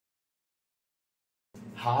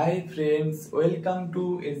Hi friends, welcome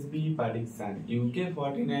to SB Prediction.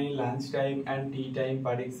 UK49 Lunchtime and Teatime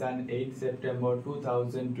Prediction 8 September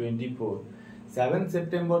 2024. 7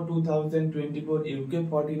 September 2024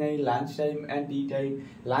 UK49 Lunchtime and Teatime.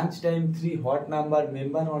 Lunchtime 3 hot number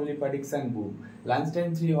member only prediction boom.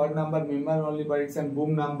 Lunchtime 3 hot number member only prediction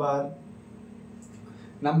boom number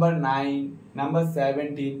 9, number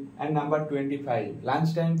 17 and number 25.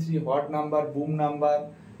 Lunchtime 3 hot number boom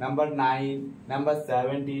number 9, number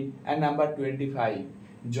 17 and number 25.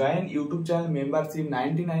 Join YouTube channel membership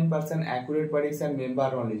 99% accurate prediction member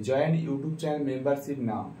only. Join YouTube channel membership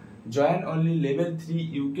now. Join only level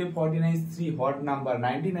 3 UK49 3 hot number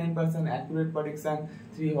 99% accurate prediction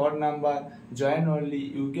 3 hot number. Join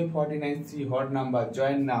only UK49 3 hot number.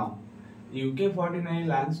 Join now. UK49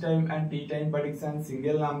 lunchtime and tea time prediction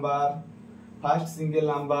single number. First single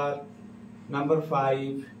number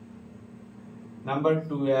 5, number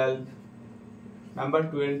 12, number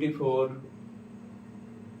 24,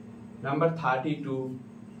 number 32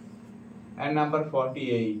 and number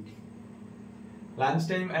 48.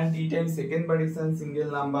 Lunchtime and tea time second prediction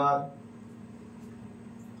single number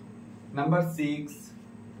 6,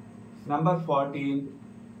 number 14,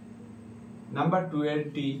 number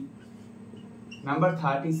 20, number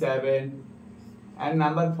 37 and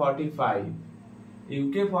number 45.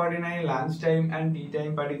 UK49 lunchtime and tea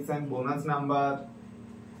time prediction bonus number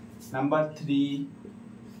 3,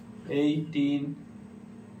 18,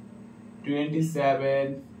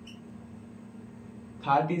 27,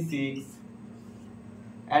 36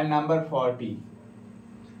 and number 40.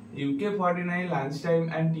 UK49 lunchtime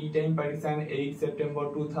and tea time prediction 8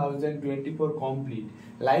 September 2024 complete.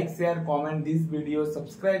 Like, share, comment this video,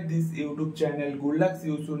 subscribe this YouTube channel. Good luck, see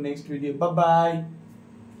you soon next video. Bye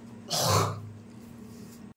bye.